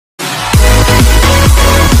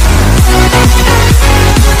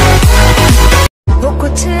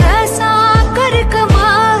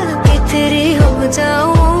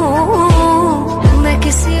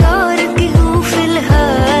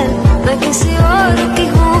और की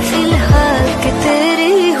हूँ फिलहाल कि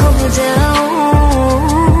तेरी हो जाऊं।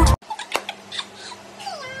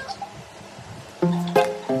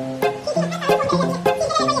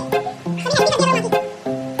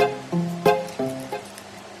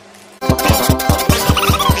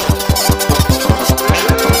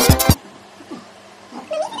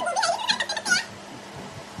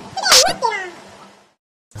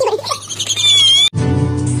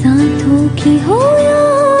 साथों की हो या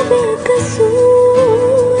बेकसूर,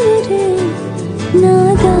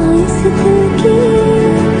 नादाइस दिल की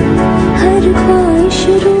हर ख्वाहिश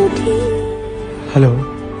रूठी। हेलो।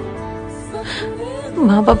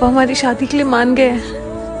 माँ पापा हमारी शादी के लिए मान गए हैं।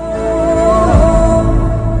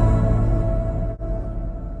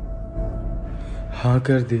 हाँ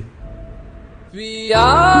कर दी।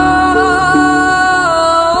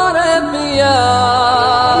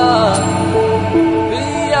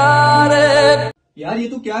 यार ये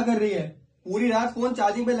तू क्या कर रही है? पूरी रात फोन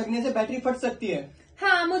चार्जिंग पे लगने से बैटरी फट सकती है।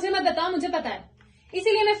 हाँ मुझे मत बता, मुझे पता है,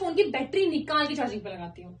 इसीलिए मैं फोन की बैटरी निकाल के चार्जिंग पे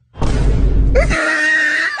लगाती हूँ।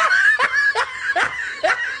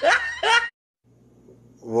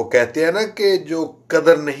 वो कहते हैं ना कि जो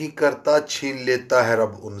कदर नहीं करता छीन लेता है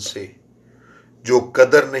रब उनसे, जो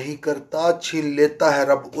कदर नहीं करता छीन लेता है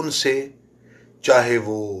रब उनसे, चाहे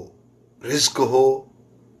वो रिस्क हो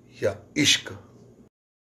या इश्क।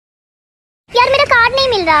 यार मेरा कार्ड नहीं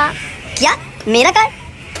मिल रहा। क्या मेरा कार्ड?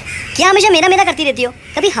 क्या हमेशा मेरा मेरा करती रहती हो?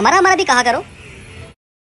 कभी हमारा हमारा भी कहा करो।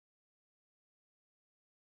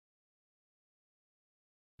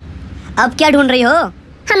 अब क्या ढूंढ रही हो?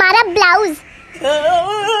 हमारा ब्लाउज।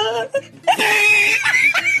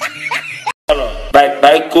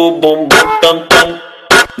 को बम बम टम टम,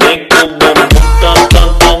 को बम बम टम टम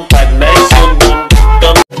टम, को बम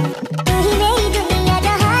टम।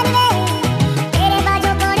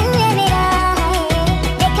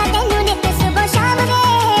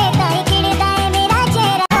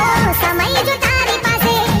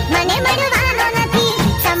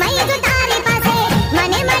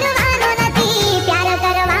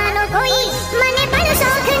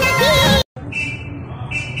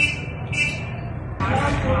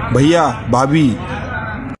 भैया भाभी।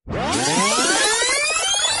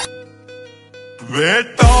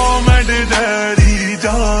 बेटा मैं डरी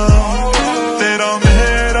जा, तेरा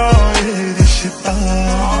मेरा ये रिश्ता,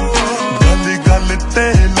 गल गल ते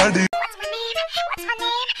लड़ी।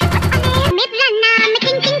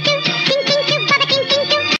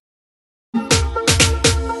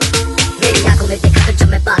 मेरी आंखों में देखा कर जब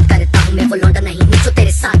मैं बात करता हूँ, मैं वो लौंडा नहीं हूँ जो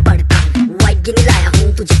तेरे साथ पढ़ता हूँ। वाइट गिनी लाया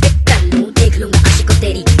हूँ तुझे पिक कर लूँ, देख लूंगा आशिकों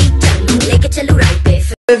तेरी टीचर लूँ, लेके चलूँ राइड पे।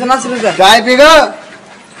 चाय पीगा?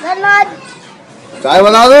 चाय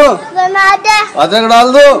बना दो? अदरक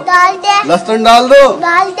डाल दो? लहसुन डाल दो?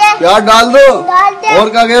 प्याज डाल दो? और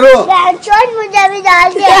क्या कह रहे हो? मुझे भी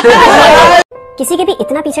डाल दे। किसी के भी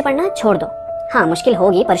इतना पीछे पड़ना छोड़ दो। हाँ मुश्किल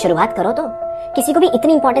होगी पर शुरुआत करो तो। किसी को भी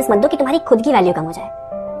इतनी इंपॉर्टेंस मत दो कि तुम्हारी खुद की वैल्यू कम हो जाए।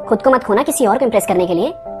 खुद को मत खोना किसी और को इम्प्रेस करने के लिए,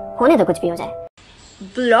 होने तो कुछ भी हो जाए।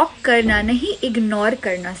 ब्लॉक करना नहीं इग्नोर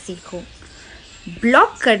करना सीखो।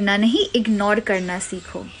 ब्लॉक करना नहीं इग्नोर करना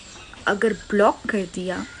सीखो। अगर ब्लॉक कर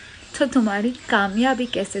दिया तो तुम्हारी कामयाबी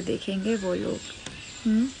कैसे देखेंगे वो लोग।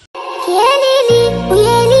 ये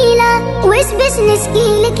लीला उस बिज़नेस की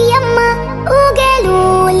लकी अम्मा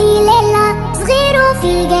وقالوا لي ليلى صغير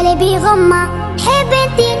في قلبي غمة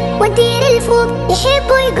حبيتي ودير الفوق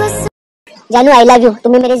يحبوا يقصوا। जानू आई लव यू,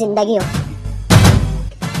 तुम्हें मेरी जिंदगी हो।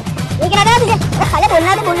 ये क्या लगा तुझे? खाली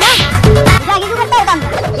बोलना तो बोलना, आगे क्यों करता है काम?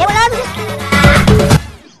 ये बोला तुझे।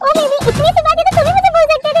 ओ बेबी इतनी सी बातें तो तुम्हें मुझे बोल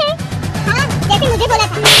सकते थे। हाँ जैसे मुझे बोला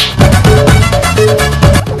था।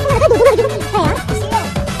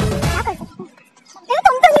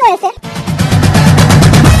 तुम तो नहीं हो ऐसे।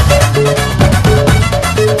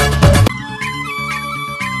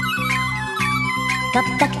 कब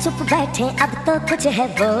तक चुप बैठे अब तो कुछ है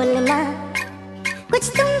बोलना, कुछ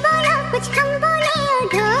तुम बोलो कुछ हम बोले और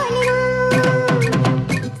ढोलना।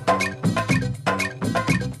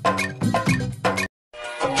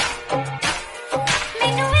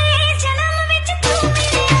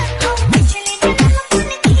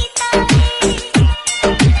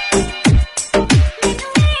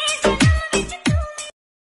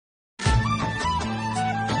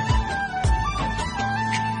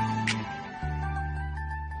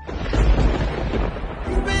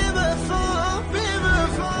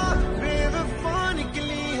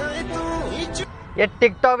 ये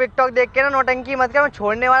टिकटॉक विकटॉक देख के ना नौटंकी मत कर, मैं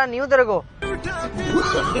छोड़ने वाला नहीं हूँ तेरे को।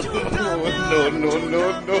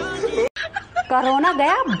 कोरोना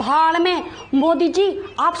गया भाड़ में। मोदी जी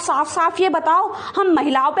आप साफ साफ ये बताओ, हम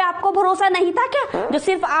महिलाओं पे आपको भरोसा नहीं था क्या, जो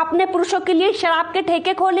सिर्फ आपने पुरुषों के लिए शराब के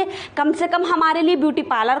ठेके खोले? कम से कम हमारे लिए ब्यूटी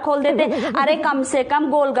पार्लर खोल देते, अरे कम से कम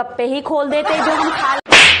गोलगप्पे ही खोल देते जो हम खा।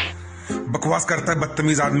 बकवास करता है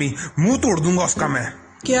बदतमीज आदमी, मुंह तोड़ दूंगा उसका मैं।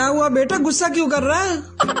 क्या हुआ बेटा, गुस्सा क्यों कर रहा है?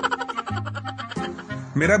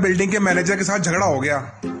 मेरा बिल्डिंग के मैनेजर के साथ झगड़ा हो गया।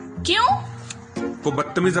 क्यों? वो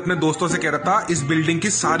बदतमीज अपने दोस्तों से कह रहा था इस बिल्डिंग की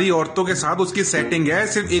सारी औरतों के साथ उसकी सेटिंग है,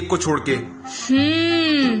 सिर्फ एक को छोड़ के।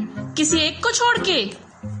 किसी एक को छोड़ के?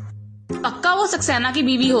 पक्का वो सक्सेना की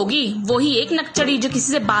बीवी होगी, वो ही एक नकचड़ी जो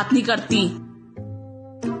किसी से बात नहीं करती।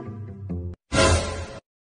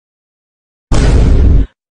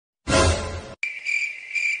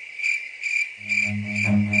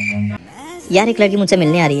 यार एक लड़की मुझसे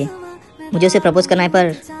मिलने आ रही है, मुझे उसे प्रपोज करना है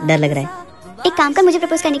पर डर लग रहा है। एक काम कर, मुझे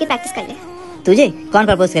प्रपोज करने की प्रैक्टिस कर ले। तुझे कौन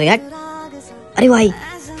प्रपोज करेगा? अरे भाई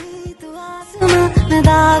मैं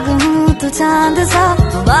दाग हूँ तू चांद सा,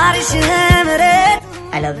 बारिश है मेरे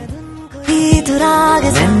आई लव यू। तू राग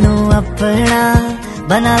मैनू अपना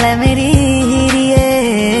बना ले मेरी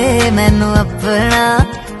हीरिए, मैनू अपना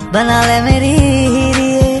बना ले मेरी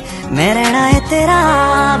हीरिए, मैं रहना है तेरा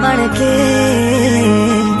बनके।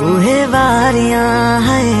 बूहे बारियां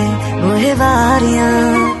है बूहे बारियां,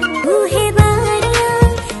 बूहे बारियां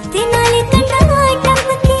ते नाले कंडा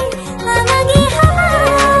टपके आवांगी हवा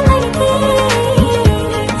बनके।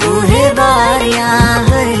 बूहे बारियां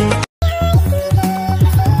है।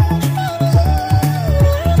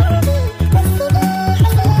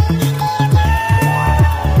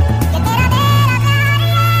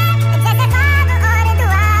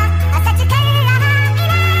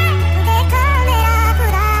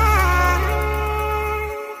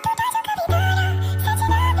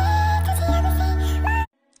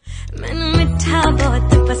 मैनू मिठा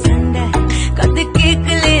बहुत पसंद है, कदे केक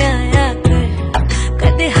ले आया कर,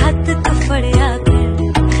 कदे हाथ तो फड़िया कर,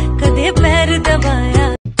 कदे पैर दबाया।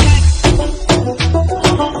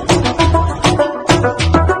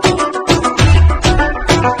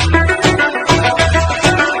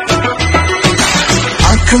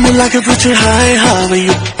 आंख मिला के पूछे हाय हाउ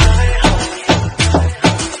यू,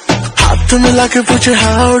 हाथ मिला के पूछे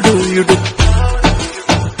हाउ डू यू डू।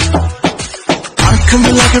 आंख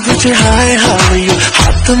मिला के पूछे हाय हाउ यू,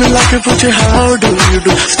 हाथ मिला के पूछे how do you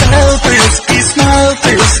do. Style पे उसकी स्माइल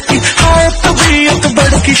पे उसकी, हाय तबीयत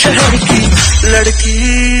बड़की शहर की लड़की।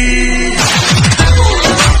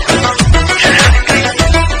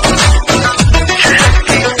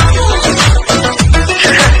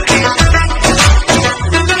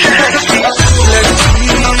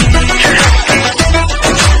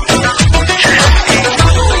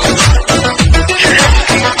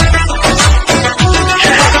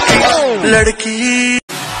 लड़की